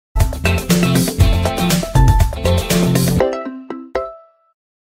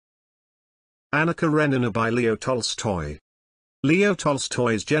Anna Karenina by Leo Tolstoy. Leo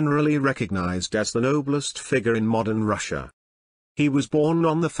Tolstoy is generally recognized as the noblest figure in modern Russia. He was born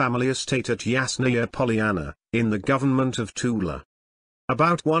on the family estate at Yasnaya Polyana, in the government of Tula.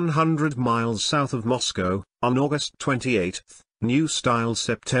 About 100 miles south of Moscow, on August 28, New Style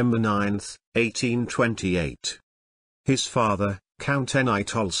September 9, 1828. His father, Count Alexei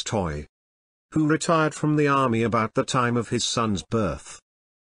Tolstoy, who retired from the army about the time of his son's birth,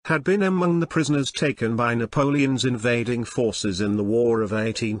 had been among the prisoners taken by Napoleon's invading forces in the War of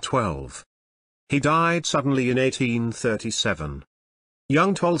 1812. He died suddenly in 1837.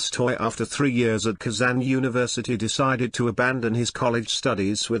 Young Tolstoy, after 3 years at Kazan University, decided to abandon his college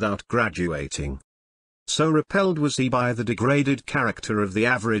studies without graduating. So repelled was he by the degraded character of the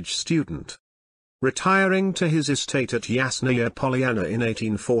average student. Retiring to his estate at Yasnaya Polyana in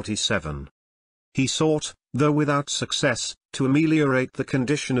 1847, he sought, though without success, to ameliorate the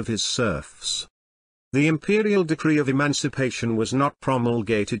condition of his serfs. The imperial decree of emancipation was not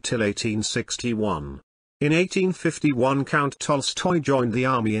promulgated till 1861. In 1851 Count Tolstoy joined the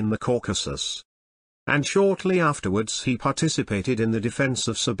army in the Caucasus, and shortly afterwards he participated in the defense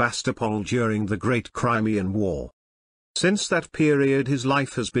of Sebastopol during the Great Crimean War. Since that period his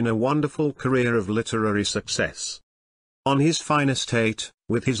life has been a wonderful career of literary success. On his fine estate,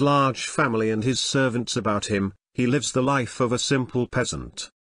 with his large family and his servants about him, he lives the life of a simple peasant,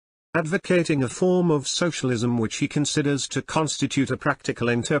 advocating a form of socialism which he considers to constitute a practical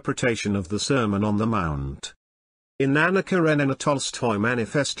interpretation of the Sermon on the Mount. In Anna Karenina, Tolstoy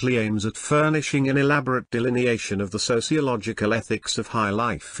manifestly aims at furnishing an elaborate delineation of the sociological ethics of high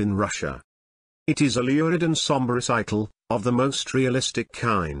life in Russia. It is a lurid and somber recital, of the most realistic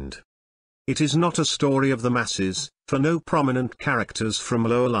kind. It is not a story of the masses, for no prominent characters from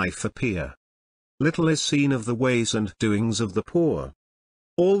lower life appear. Little is seen of the ways and doings of the poor.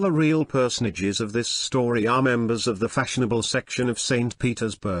 All the real personages of this story are members of the fashionable section of Saint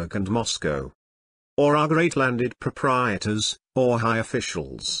Petersburg and Moscow, or are great landed proprietors, or high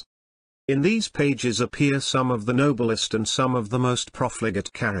officials. In these pages appear some of the noblest and some of the most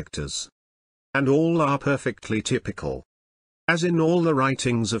profligate characters. And all are perfectly typical. As in all the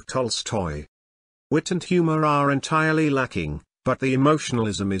writings of Tolstoy, wit and humor are entirely lacking, but the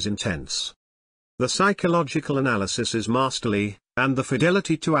emotionalism is intense. The psychological analysis is masterly, and the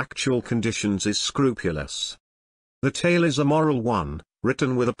fidelity to actual conditions is scrupulous. The tale is a moral one,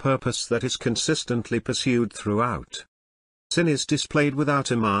 written with a purpose that is consistently pursued throughout. Sin is displayed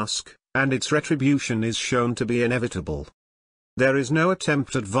without a mask, and its retribution is shown to be inevitable. There is no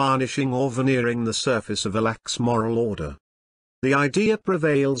attempt at varnishing or veneering the surface of a lax moral order. The idea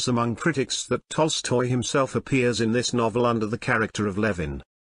prevails among critics that Tolstoy himself appears in this novel under the character of Levin.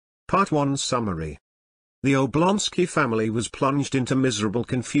 Part 1 Summary. The Oblonsky family was plunged into miserable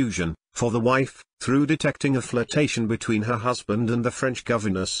confusion, for the wife, through detecting a flirtation between her husband and the French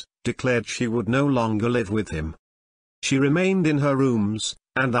governess, declared she would no longer live with him. She remained in her rooms,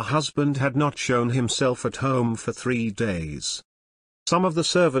 and the husband had not shown himself at home for 3 days. Some of the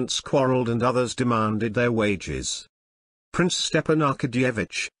servants quarreled and others demanded their wages. Prince Stepan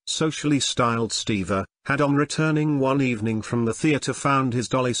Arkadyevich, socially styled Steva, had on returning one evening from the theatre found his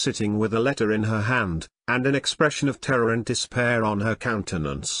dolly sitting with a letter in her hand, and an expression of terror and despair on her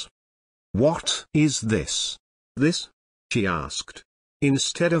countenance. "What is this? This?" she asked,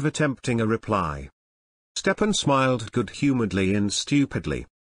 instead of attempting a reply. Stepan smiled good-humouredly and stupidly.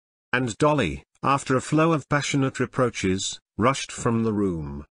 And Dolly, after a flow of passionate reproaches, rushed from the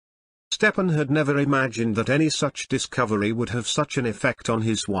room. Stepan had never imagined that any such discovery would have such an effect on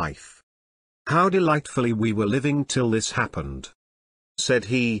his wife. "How delightfully we were living till this happened," said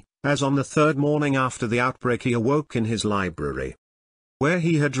he, as on the 3rd morning after the outbreak he awoke in his library, where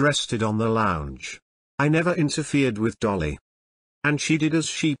he had rested on the lounge. "I never interfered with Dolly, and she did as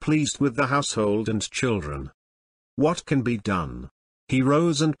she pleased with the household and children. What can be done?" He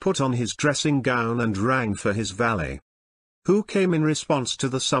rose and put on his dressing gown and rang for his valet, who came in response to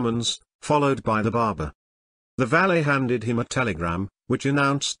the summons, followed by the barber. The valet handed him a telegram, which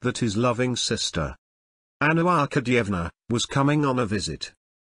announced that his loving sister, Anna Arkadyevna, was coming on a visit.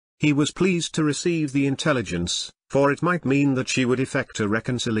 He was pleased to receive the intelligence, for it might mean that she would effect a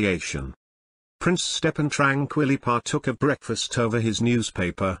reconciliation. Prince Stepan tranquilly partook of breakfast over his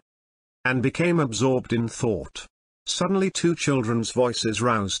newspaper, and became absorbed in thought. Suddenly 2 children's voices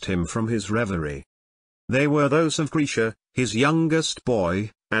roused him from his reverie. They were those of Grisha, his youngest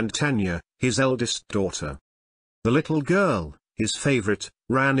boy, and Tanya, his eldest daughter. The little girl, his favorite,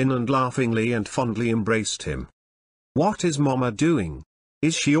 ran in and laughingly and fondly embraced him. "What is Mama doing?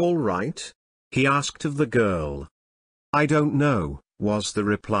 Is she all right?" he asked of the girl. "I don't know," was the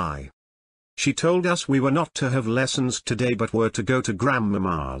reply. She told us we were not to have lessons today but were to go to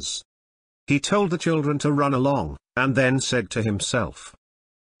grandmama's. He told the children to run along, and then said to himself,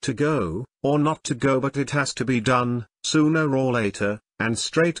 to go, or not to go, but it has to be done, sooner or later, and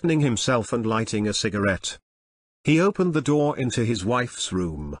straightening himself and lighting a cigarette, he opened the door into his wife's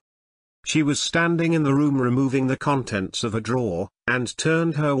room. She was standing in the room removing the contents of a drawer, and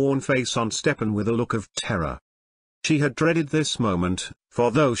turned her worn face on Stepan with a look of terror. She had dreaded this moment,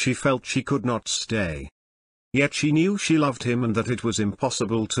 for though she felt she could not stay, yet she knew she loved him and that it was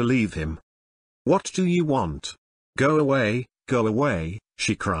impossible to leave him. "What do you want? Go away,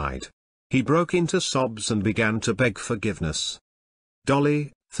 she cried. He broke into sobs and began to beg forgiveness.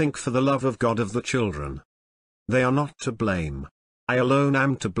 "Dolly, think for the love of God of the children. They are not to blame. I alone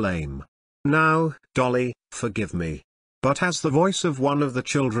am to blame. Now, Dolly, forgive me." But as the voice of one of the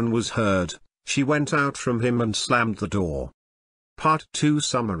children was heard, she went out from him and slammed the door. Part 2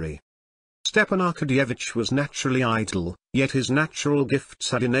 Summary. Stepan Arkadyevitch was naturally idle, yet his natural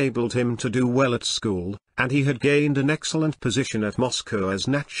gifts had enabled him to do well at school, and he had gained an excellent position at Moscow as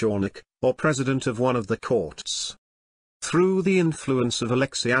natchornik, or president of one of the courts. Through the influence of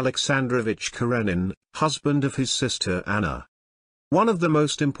Alexei Alexandrovich Karenin, husband of his sister Anna, one of the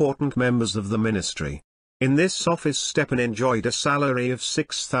most important members of the ministry. In this office Stepan enjoyed a salary of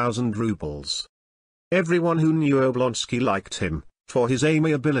 6,000 rubles. Everyone who knew Oblonsky liked him, for his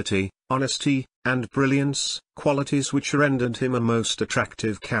amiability, honesty, and brilliance, qualities which rendered him a most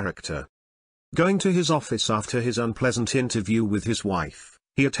attractive character. Going to his office after his unpleasant interview with his wife,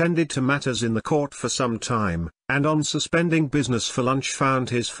 he attended to matters in the court for some time, and on suspending business for lunch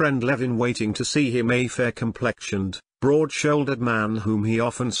found his friend Levin waiting to see him, a fair-complexioned, broad-shouldered man whom he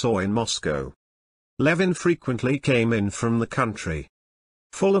often saw in Moscow. Levin frequently came in from the country,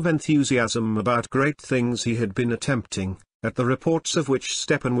 full of enthusiasm about great things he had been attempting, at the reports of which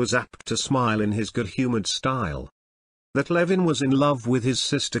Stepan was apt to smile in his good-humored style. That Levin was in love with his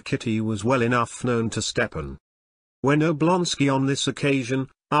sister Kitty was well enough known to Stepan. When Oblonsky on this occasion,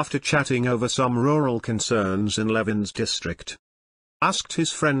 after chatting over some rural concerns in Levin's district, asked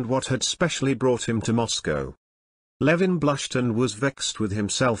his friend what had specially brought him to Moscow, Levin blushed and was vexed with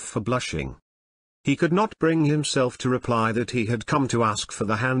himself for blushing. He could not bring himself to reply that he had come to ask for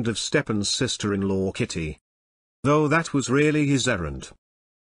the hand of Stepan's sister-in-law Kitty, though that was really his errand.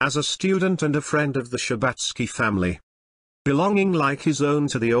 As a student and a friend of the Shtcherbatsky family, belonging like his own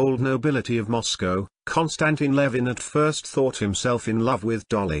to the old nobility of Moscow, Konstantin Levin at first thought himself in love with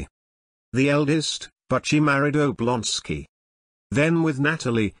Dolly, the eldest, but she married Oblonsky. Then with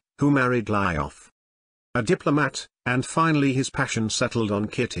Natalie, who married Lyov, a diplomat, and finally his passion settled on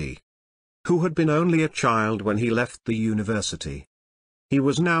Kitty, who had been only a child when he left the university. He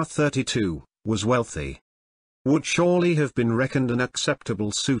was now 32, was wealthy, would surely have been reckoned an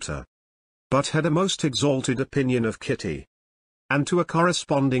acceptable suitor, but had a most exalted opinion of Kitty, and to a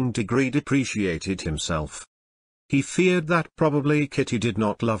corresponding degree depreciated himself. He feared that probably Kitty did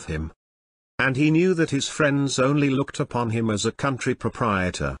not love him, and he knew that his friends only looked upon him as a country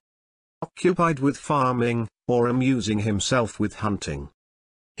proprietor, occupied with farming, or amusing himself with hunting.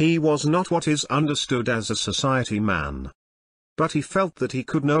 He was not what is understood as a society man. But he felt that he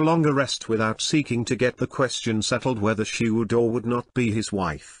could no longer rest without seeking to get the question settled whether she would or would not be his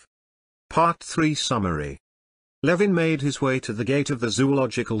wife. Part 3 Summary. Levin made his way to the gate of the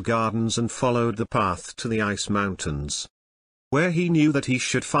zoological gardens and followed the path to the ice mountains, where he knew that he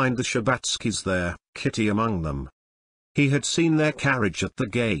should find the Shtcherbatskys there, Kitty among them. He had seen their carriage at the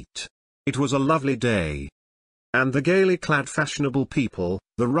gate. It was a lovely day, and the gaily clad fashionable people,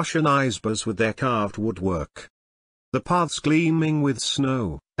 the Russian izbas with their carved woodwork, the paths gleaming with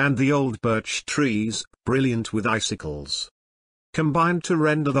snow, and the old birch trees, brilliant with icicles, combined to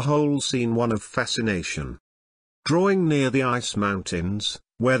render the whole scene one of fascination. Drawing near the ice mountains,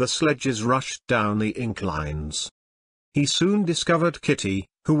 where the sledges rushed down the inclines, he soon discovered Kitty,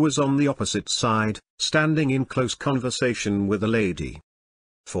 who was on the opposite side, standing in close conversation with a lady.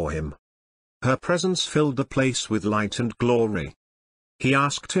 For him, her presence filled the place with light and glory. He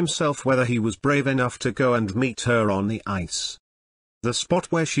asked himself whether he was brave enough to go and meet her on the ice, the spot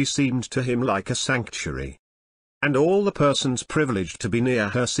where she seemed to him like a sanctuary, and all the persons privileged to be near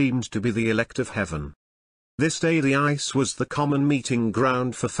her seemed to be the elect of heaven. This day the ice was the common meeting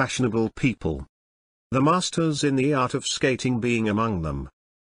ground for fashionable people, the masters in the art of skating being among them.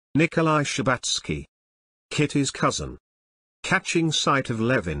 Nikolai Shtcherbatsky, Kitty's cousin, catching sight of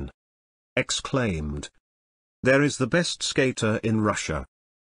Levin, exclaimed, "There is the best skater in Russia."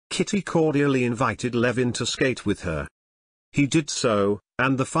 Kitty cordially invited Levin to skate with her. He did so,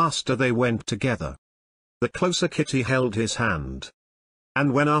 and the faster they went together, the closer Kitty held his hand.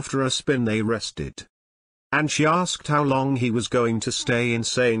 and when after a spin they rested. And she asked how long he was going to stay in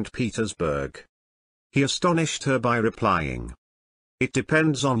Saint Petersburg. He astonished her by replying, "It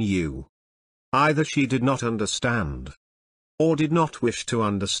depends on you." Either she did not understand, or did not wish to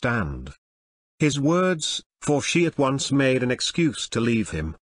understand his words, for she at once made an excuse to leave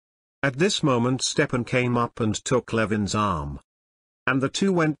him. At this moment Stepan came up and took Levin's arm, and the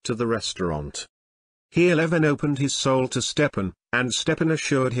two went to the restaurant. Here Levin opened his soul to Stepan, and Stepan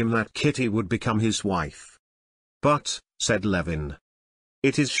assured him that Kitty would become his wife. "But," said Levin,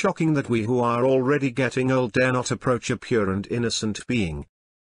 "it is shocking that we who are already getting old dare not approach a pure and innocent being.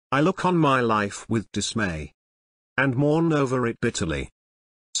 I look on my life with dismay, and mourn over it bitterly."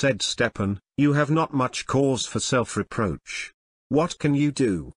 Said Stepan, "You have not much cause for self-reproach. What can you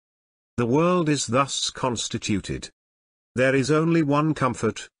do? The world is thus constituted." "There is only one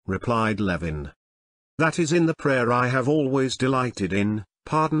comfort," replied Levin. "That is in the prayer I have always delighted in,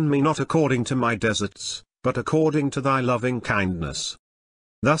 pardon me not according to my deserts, but according to thy loving kindness.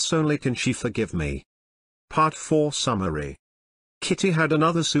 Thus only can she forgive me." Part 4 Summary. Kitty had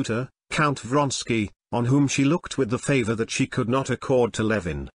another suitor, Count Vronsky, on whom she looked with the favor that she could not accord to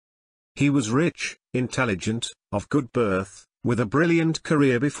Levin. He was rich, intelligent, of good birth, with a brilliant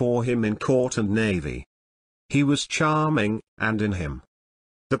career before him in court and navy. He was charming, and in him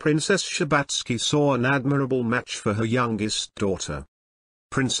the Princess Shtcherbatsky saw an admirable match for her youngest daughter.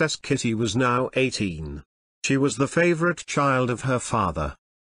 Princess Kitty was now 18. She was the favorite child of her father.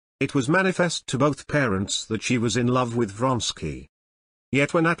 It was manifest to both parents that she was in love with Vronsky.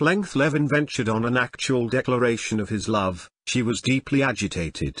 Yet when at length Levin ventured on an actual declaration of his love, she was deeply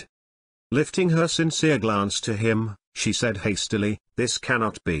agitated. Lifting her sincere glance to him, she said hastily, "This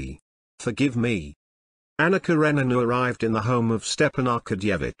cannot be. Forgive me." Anna Karenina arrived in the home of Stepan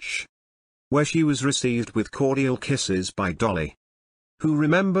Arkadyevitch, where she was received with cordial kisses by Dolly, who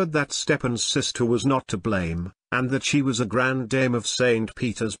remembered that Stepan's sister was not to blame, and that she was a grand dame of St.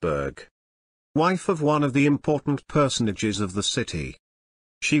 Petersburg, wife of one of the important personages of the city.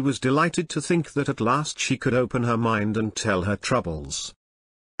 She was delighted to think that at last she could open her mind and tell her troubles.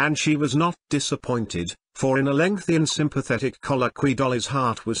 And she was not disappointed, for in a lengthy and sympathetic colloquy Dolly's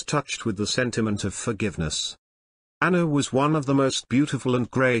heart was touched with the sentiment of forgiveness. Anna was one of the most beautiful and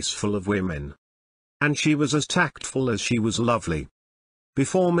graceful of women, and she was as tactful as she was lovely.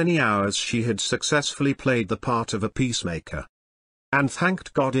 Before many hours she had successfully played the part of a peacemaker, and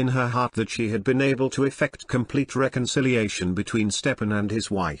thanked God in her heart that she had been able to effect complete reconciliation between Stepan and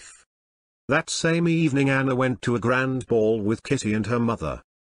his wife. That same evening Anna went to a grand ball with Kitty and her mother,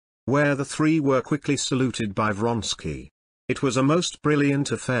 where the three were quickly saluted by Vronsky. It was a most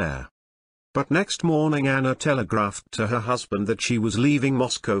brilliant affair. But next morning Anna telegraphed to her husband that she was leaving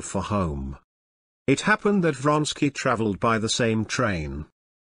Moscow for home. It happened that Vronsky traveled by the same train,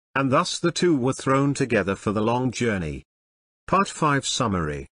 and thus the two were thrown together for the long journey. Part 5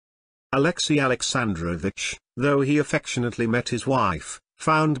 Summary. Alexei Alexandrovich, though he affectionately met his wife,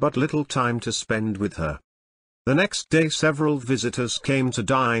 found but little time to spend with her. The next day several visitors came to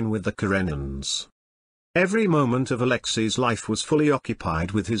dine with the Karenins. Every moment of Alexei's life was fully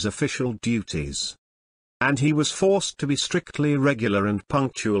occupied with his official duties, and he was forced to be strictly regular and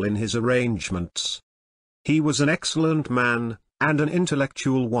punctual in his arrangements. He was an excellent man, and an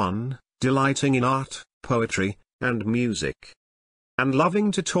intellectual one, delighting in art, poetry, and music, and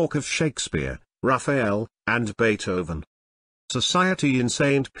loving to talk of Shakespeare, Raphael, and Beethoven. Society in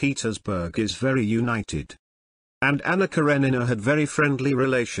St. Petersburg is very united, and Anna Karenina had very friendly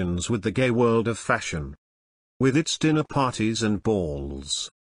relations with the gay world of fashion, with its dinner parties and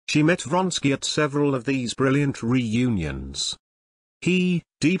balls. She met Vronsky at several of these brilliant reunions. He,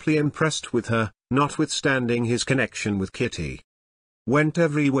 deeply impressed with her, notwithstanding his connection with Kitty, went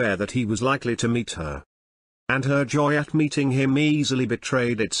everywhere that he was likely to meet her, and her joy at meeting him easily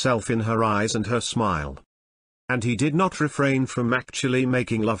betrayed itself in her eyes and her smile. And he did not refrain from actually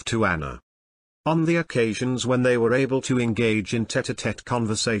making love to Anna on the occasions when they were able to engage in tete-a-tete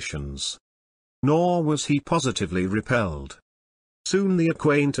conversations. Nor was he positively repelled. Soon the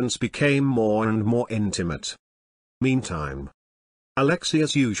acquaintance became more and more intimate. Meantime, Alexei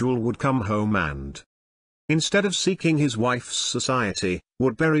as usual would come home and, instead of seeking his wife's society,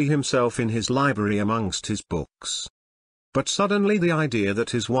 would bury himself in his library amongst his books. But suddenly the idea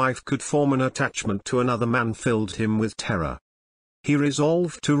that his wife could form an attachment to another man filled him with terror. He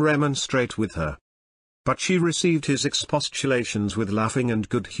resolved to remonstrate with her, but she received his expostulations with laughing and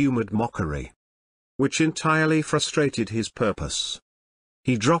good-humored mockery, which entirely frustrated his purpose.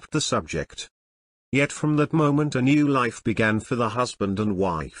 He dropped the subject. Yet from that moment a new life began for the husband and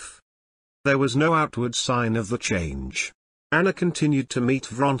wife. There was no outward sign of the change. Anna continued to meet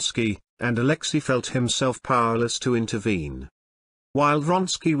Vronsky, and Alexei felt himself powerless to intervene. While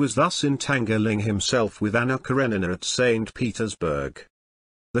Vronsky was thus entangling himself with Anna Karenina at Saint Petersburg,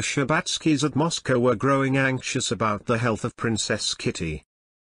 the Shabbatskys at Moscow were growing anxious about the health of Princess Kitty,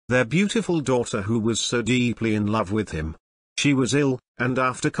 their beautiful daughter who was so deeply in love with him. She was ill, and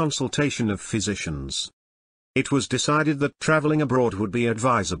after consultation of physicians, it was decided that traveling abroad would be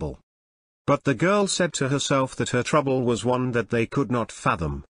advisable. But the girl said to herself that her trouble was one that they could not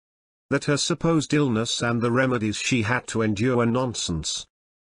fathom, that her supposed illness and the remedies she had to endure were nonsense.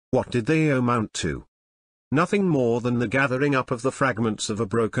 What did they amount to? Nothing more than the gathering up of the fragments of a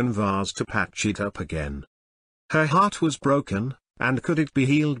broken vase to patch it up again. Her heart was broken, and could it be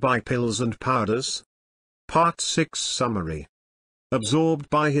healed by pills and powders? Part 6 Summary. Absorbed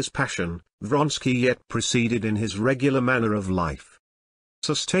by his passion, Vronsky yet proceeded in his regular manner of life,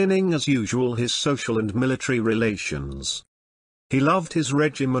 sustaining as usual his social and military relations. He loved his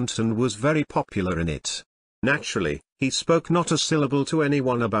regiment and was very popular in it. Naturally, he spoke not a syllable to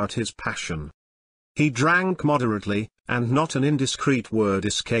anyone about his passion. He drank moderately, and not an indiscreet word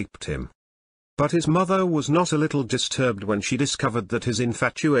escaped him. But his mother was not a little disturbed when she discovered that his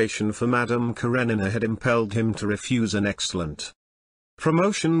infatuation for Madame Karenina had impelled him to refuse an excellent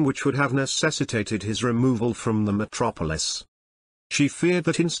promotion which would have necessitated his removal from the metropolis. She feared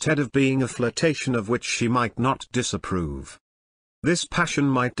that instead of being a flirtation of which she might not disapprove, this passion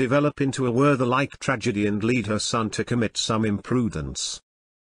might develop into a Werther-like tragedy and lead her son to commit some imprudence.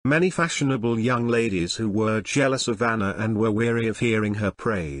 Many fashionable young ladies who were jealous of Anna and were weary of hearing her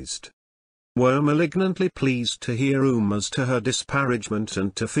praised, were malignantly pleased to hear rumours to her disparagement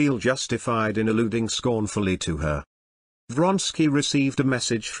and to feel justified in alluding scornfully to her. Vronsky received a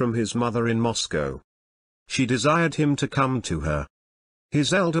message from his mother in Moscow. She desired him to come to her.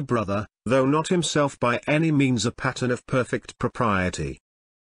 His elder brother, though not himself by any means a pattern of perfect propriety,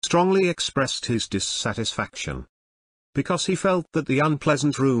 strongly expressed his dissatisfaction, because he felt that the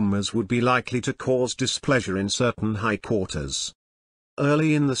unpleasant rumours would be likely to cause displeasure in certain high quarters.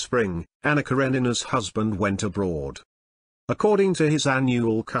 Early in the spring, Anna Karenina's husband went abroad, according to his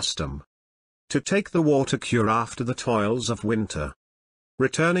annual custom, to take the water cure after the toils of winter.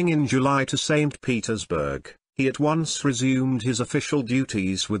 Returning in July to Saint Petersburg, he at once resumed his official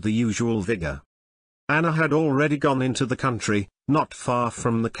duties with the usual vigor. Anna had already gone into the country, not far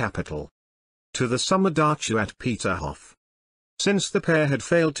from the capital, to the summer dacha at Peterhof. Since the pair had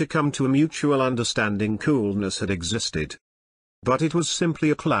failed to come to a mutual understanding, coolness had existed. But it was simply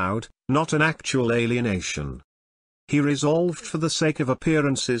a cloud, not an actual alienation. He resolved for the sake of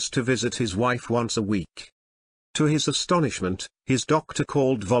appearances to visit his wife once a week. To his astonishment, his doctor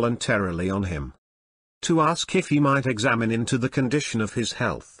called voluntarily on him, to ask if he might examine into the condition of his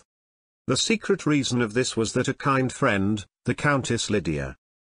health. The secret reason of this was that a kind friend, the Countess Lydia,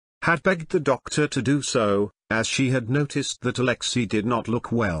 had begged the doctor to do so, as she had noticed that Alexei did not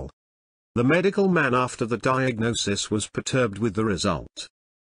look well. The medical man after the diagnosis was perturbed with the result.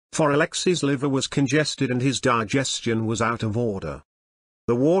 For Alexei's liver was congested and his digestion was out of order.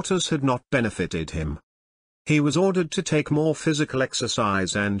 The waters had not benefited him. He was ordered to take more physical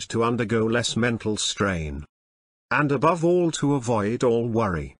exercise and to undergo less mental strain, and above all to avoid all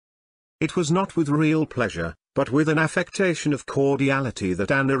worry. It was not with real pleasure, but with an affectation of cordiality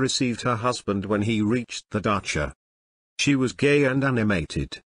that Anna received her husband when he reached the dacha. She was gay and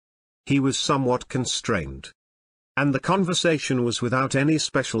animated. He was somewhat constrained, and the conversation was without any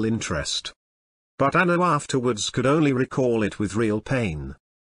special interest. But Anna afterwards could only recall it with real pain.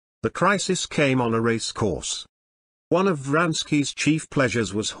 The crisis came on a race course. One of Vronsky's chief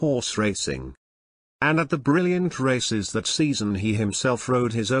pleasures was horse racing, and at the brilliant races that season he himself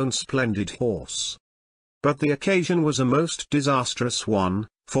rode his own splendid horse. But the occasion was a most disastrous one,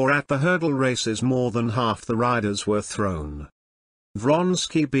 for at the hurdle races more than half the riders were thrown,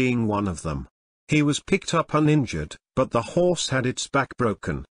 Vronsky being one of them. He was picked up uninjured, but the horse had its back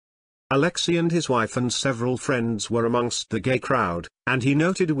broken. Alexei and his wife and several friends were amongst the gay crowd, and he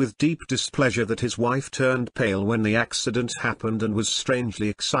noted with deep displeasure that his wife turned pale when the accident happened and was strangely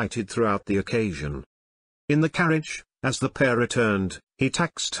excited throughout the occasion. In the carriage, as the pair returned, he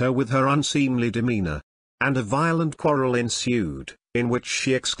taxed her with her unseemly demeanor, and a violent quarrel ensued, in which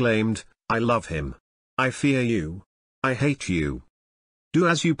she exclaimed, "I love him. I fear you. I hate you. Do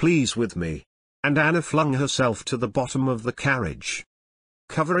as you please with me." And Anna flung herself to the bottom of the carriage,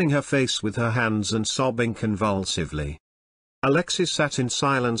 covering her face with her hands and sobbing convulsively. Alexei sat in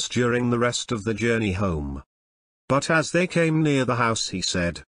silence during the rest of the journey home. But as they came near the house he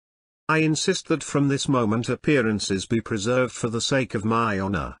said, "I insist that from this moment appearances be preserved for the sake of my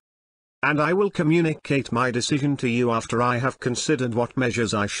honor. and I will communicate my decision to you after I have considered what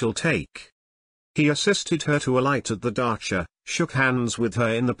measures I shall take." He assisted her to alight at the Dacha, shook hands with her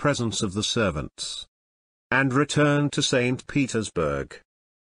in the presence of the servants, and returned to Saint Petersburg.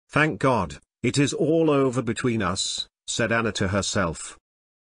 "Thank God, it is all over between us," said Anna to herself.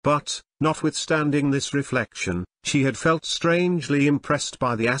 But, notwithstanding this reflection, she had felt strangely impressed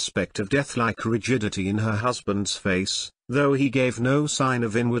by the aspect of death-like rigidity in her husband's face, though he gave no sign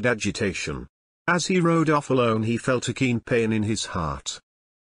of inward agitation. As he rode off alone he felt a keen pain in his heart.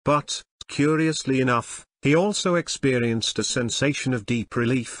 But, curiously enough, he also experienced a sensation of deep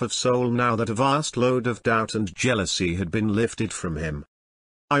relief of soul now that a vast load of doubt and jealousy had been lifted from him.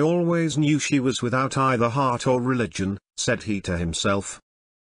 "I always knew she was without either heart or religion," said he to himself.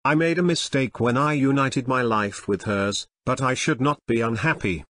 "I made a mistake when I united my life with hers, but I should not be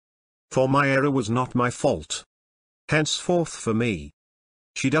unhappy. For my error was not my fault. Henceforth for me,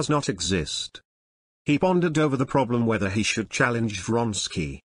 she does not exist." He pondered over the problem whether he should challenge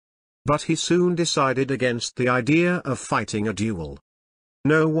Vronsky. But he soon decided against the idea of fighting a duel.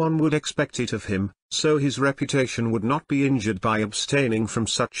 No one would expect it of him, so his reputation would not be injured by abstaining from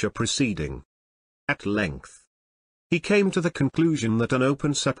such a proceeding. At length, he came to the conclusion that an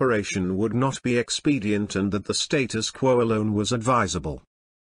open separation would not be expedient and that the status quo alone was advisable.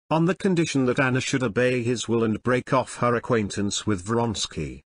 On the condition that Anna should obey his will and break off her acquaintance with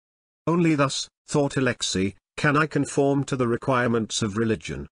Vronsky. "Only thus," thought Alexei, "can I conform to the requirements of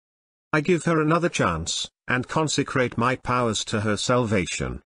religion. I give her another chance, and consecrate my powers to her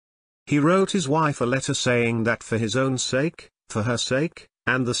salvation." He wrote his wife a letter saying that for his own sake, for her sake,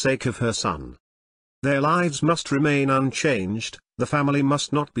 and the sake of her son, their lives must remain unchanged, the family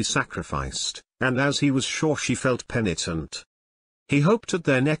must not be sacrificed, and as he was sure she felt penitent, he hoped at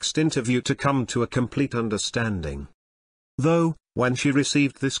their next interview to come to a complete understanding. Though, when she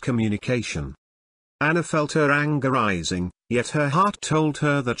received this communication, Anna felt her anger rising, yet her heart told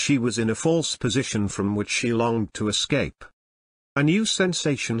her that she was in a false position from which she longed to escape. A new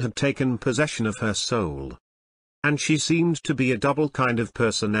sensation had taken possession of her soul, and she seemed to be a double kind of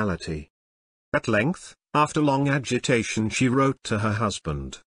personality. At length, after long agitation, she wrote to her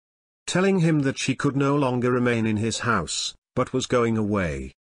husband, telling him that she could no longer remain in his house, but was going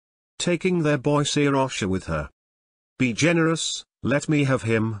away, taking their boy Sirosha with her. "Be generous, let me have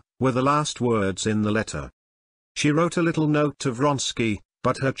him," were the last words in the letter. She wrote a little note to Vronsky,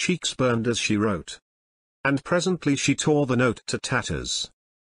 but her cheeks burned as she wrote, and presently she tore the note to tatters.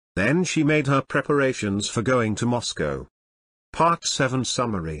 Then she made her preparations for going to Moscow. Part 7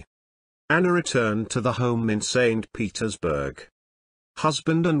 Summary. Anna returned to the home in Saint Petersburg.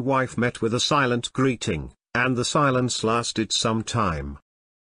 Husband and wife met with a silent greeting, and the silence lasted some time.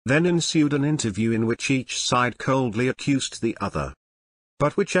 Then ensued an interview in which each side coldly accused the other,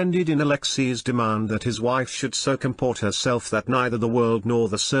 but which ended in Alexei's demand that his wife should so comport herself that neither the world nor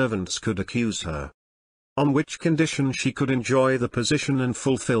the servants could accuse her, on which condition she could enjoy the position and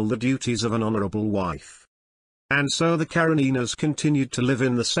fulfill the duties of an honorable wife. And so the Kareninas continued to live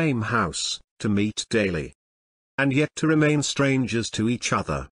in the same house, to meet daily, and yet to remain strangers to each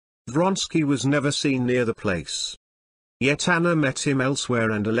other. Vronsky was never seen near the place. Yet Anna met him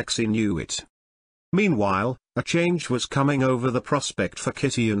elsewhere and Alexei knew it. Meanwhile, a change was coming over the prospect for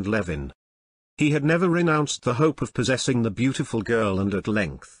Kitty and Levin. He had never renounced the hope of possessing the beautiful girl, and at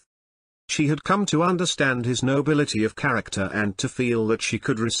length she had come to understand his nobility of character and to feel that she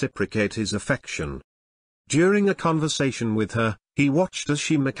could reciprocate his affection. During a conversation with her, he watched as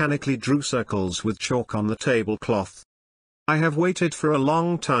she mechanically drew circles with chalk on the tablecloth. "I have waited for a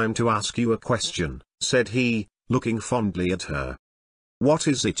long time to ask you a question," said he, looking fondly at her. "What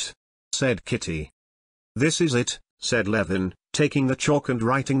is it?" said Kitty. "This is it," said Levin, taking the chalk and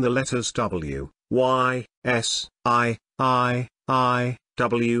writing the letters W, Y, S, I,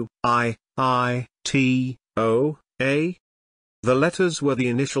 W, I, T, O, A. The letters were the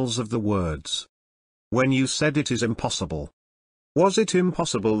initials of the words. "When you said it is impossible. Was it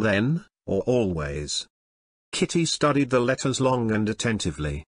impossible then, or always?" Kitty studied the letters long and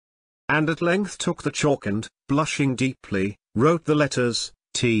attentively, and at length took the chalk and, blushing deeply, wrote the letters,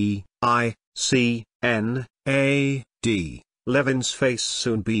 T, I, C, N, A, D. Levin's face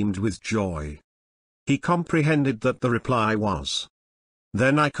soon beamed with joy. He comprehended that the reply was,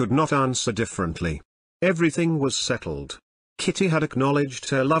 "Then I could not answer differently." Everything was settled. Kitty had acknowledged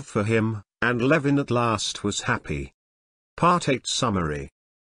her love for him, and Levin at last was happy. Part 8 Summary.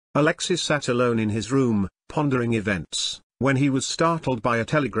 Alexei sat alone in his room, pondering events, when he was startled by a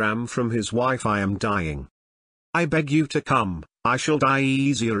telegram from his wife. "I am dying. I beg you to come, I shall die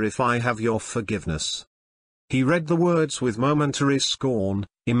easier if I have your forgiveness." He read the words with momentary scorn,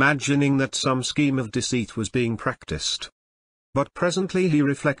 imagining that some scheme of deceit was being practiced. But presently he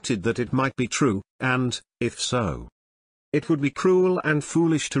reflected that it might be true, and, if so, it would be cruel and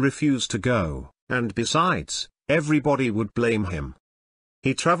foolish to refuse to go, and besides, everybody would blame him.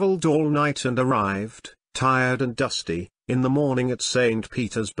 He travelled all night and arrived, tired and dusty, in the morning at Saint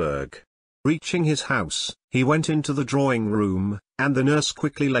Petersburg. Reaching his house, he went into the drawing room, and the nurse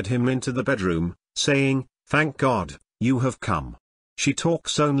quickly led him into the bedroom, saying, "Thank God, you have come. She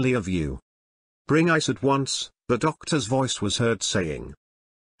talks only of you. Bring ice at once," the doctor's voice was heard saying.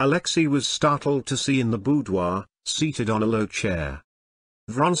 Alexei was startled to see in the boudoir, seated on a low chair,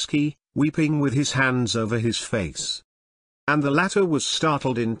 Vronsky, weeping with his hands over his face. And the latter was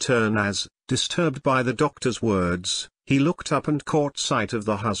startled in turn as, disturbed by the doctor's words, he looked up and caught sight of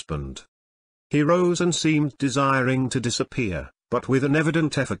the husband. He rose and seemed desiring to disappear, but with an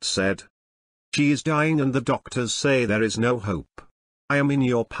evident effort said, "She is dying and the doctors say there is no hope. I am in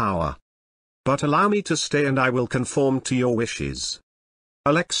your power. But allow me to stay and I will conform to your wishes."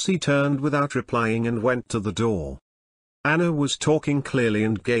 Alexei turned without replying and went to the door. Anna was talking clearly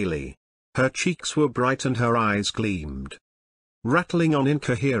and gaily. Her cheeks were bright and her eyes gleamed. Rattling on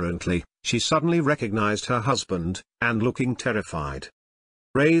incoherently, she suddenly recognized her husband, and looking terrified,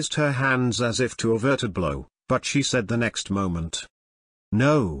 raised her hands as if to avert a blow, but she said the next moment,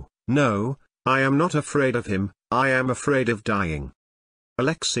 "No, no, I am not afraid of him, I am afraid of dying.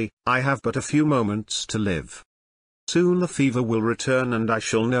 Alexei, I have but a few moments to live. Soon the fever will return and I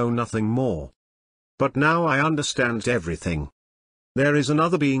shall know nothing more. But now I understand everything. There is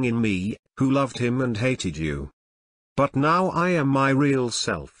another being in me, who loved him and hated you. But now I am my real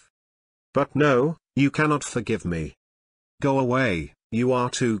self. But no, you cannot forgive me. Go away, you are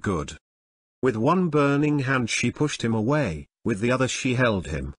too good." With one burning hand she pushed him away, with the other she held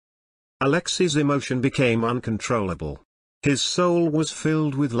him. Alexei's emotion became uncontrollable. His soul was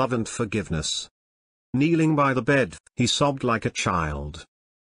filled with love and forgiveness. Kneeling by the bed, he sobbed like a child.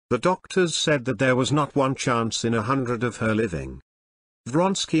 The doctors said that there was not one chance in 100 of her living.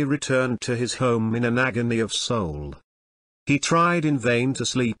 Vronsky returned to his home in an agony of soul. He tried in vain to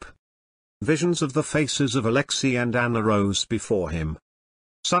sleep. Visions of the faces of Alexei and Anna rose before him.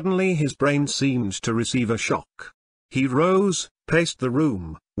 Suddenly his brain seemed to receive a shock. He rose, paced the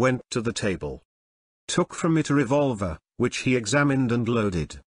room, went to the table, took from it a revolver, which he examined and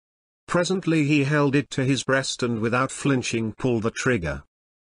loaded. Presently he held it to his breast and without flinching pulled the trigger.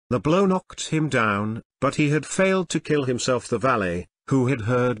 The blow knocked him down, but he had failed to kill himself. The valet, who had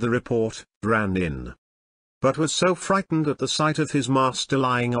heard the report, ran in, but was so frightened at the sight of his master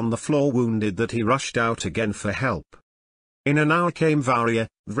lying on the floor wounded that he rushed out again for help. In an hour came Varya,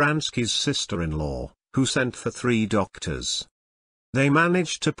 Vronsky's sister-in-law, who sent for 3 doctors. They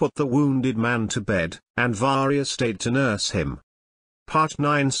managed to put the wounded man to bed, and Varya stayed to nurse him. Part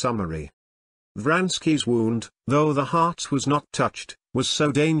 9 Summary. Vronsky's wound, though the heart was not touched, was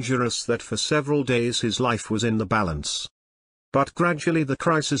so dangerous that for several days his life was in the balance. But gradually the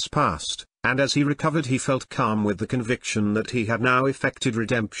crisis passed, and as he recovered he felt calm with the conviction that he had now effected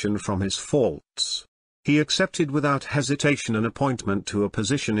redemption from his faults. He accepted without hesitation an appointment to a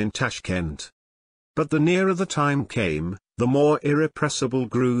position in Tashkent. But the nearer the time came, the more irrepressible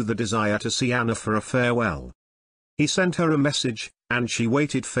grew the desire to see Anna for a farewell. He sent her a message, and she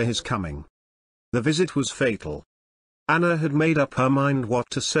waited for his coming. The visit was fatal. Anna had made up her mind what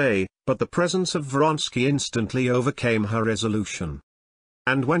to say, but the presence of Vronsky instantly overcame her resolution.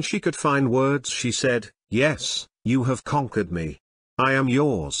 And when she could find words she said, "Yes, you have conquered me. I am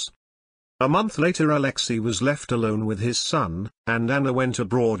yours." A month later Alexei was left alone with his son, and Anna went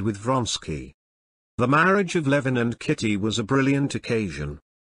abroad with Vronsky. The marriage of Levin and Kitty was a brilliant occasion.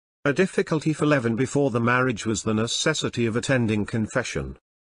 A difficulty for Levin before the marriage was the necessity of attending confession.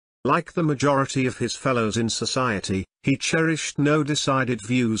 Like the majority of his fellows in society, he cherished no decided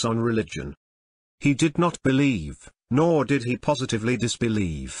views on religion. He did not believe, nor did he positively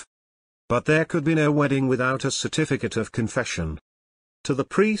disbelieve. But there could be no wedding without a certificate of confession. To the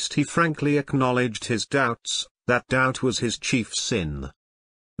priest he frankly acknowledged his doubts, that doubt was his chief sin.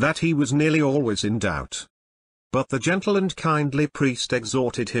 That he was nearly always in doubt. But the gentle and kindly priest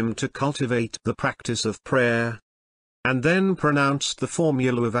exhorted him to cultivate the practice of prayer, and then pronounced the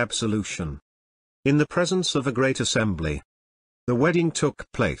formula of absolution. In the presence of a great assembly, the wedding took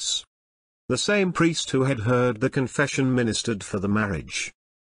place. The same priest who had heard the confession ministered for the marriage.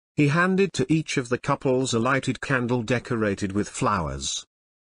 He handed to each of the couples a lighted candle decorated with flowers.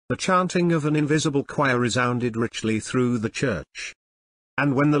 The chanting of an invisible choir resounded richly through the church.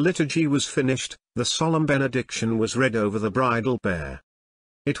 And when the liturgy was finished, the solemn benediction was read over the bridal pair.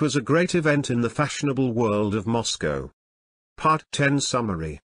 It was a great event in the fashionable world of Moscow. Part 10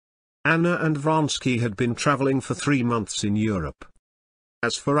 Summary. Anna and Vronsky had been traveling for 3 months in Europe.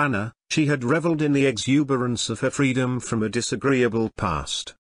 As for Anna, she had reveled in the exuberance of her freedom from a disagreeable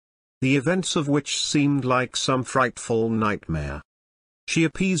past, the events of which seemed like some frightful nightmare. She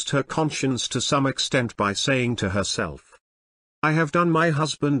appeased her conscience to some extent by saying to herself, "I have done my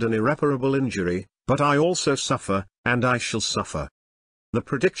husband an irreparable injury, but I also suffer, and I shall suffer." The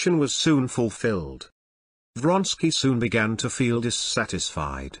prediction was soon fulfilled. Vronsky soon began to feel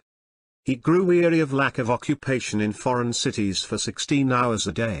dissatisfied. He grew weary of lack of occupation in foreign cities for 16 hours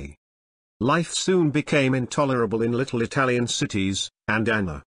a day. Life soon became intolerable in little Italian cities, and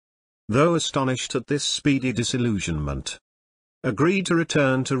Anna, though astonished at this speedy disillusionment, agreed to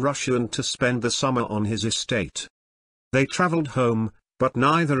return to Russia and to spend the summer on his estate. They traveled home, but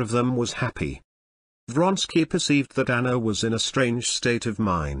neither of them was happy. Vronsky perceived that Anna was in a strange state of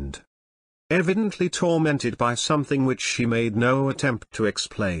mind, evidently tormented by something which she made no attempt to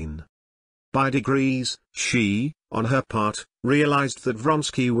explain. By degrees, she, on her part, realized that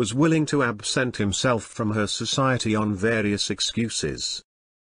Vronsky was willing to absent himself from her society on various excuses.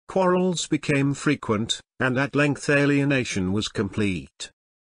 Quarrels became frequent, and at length alienation was complete.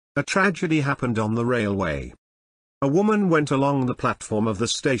 A tragedy happened on the railway. A woman went along the platform of the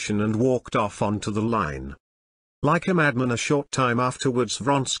station and walked off onto the line. Like a madman, a short time afterwards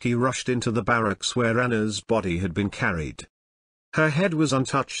Vronsky rushed into the barracks where Anna's body had been carried. Her head was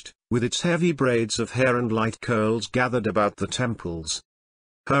untouched, with its heavy braids of hair and light curls gathered about the temples.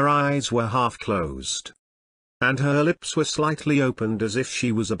 Her eyes were half closed, and her lips were slightly opened as if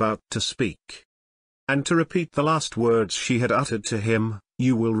she was about to speak, and to repeat the last words she had uttered to him,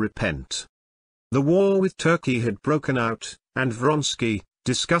 "You will repent." The war with Turkey had broken out, and Vronsky,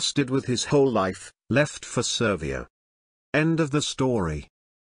 disgusted with his whole life, left for Servia. End of the story.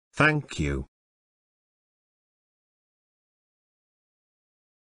 Thank you.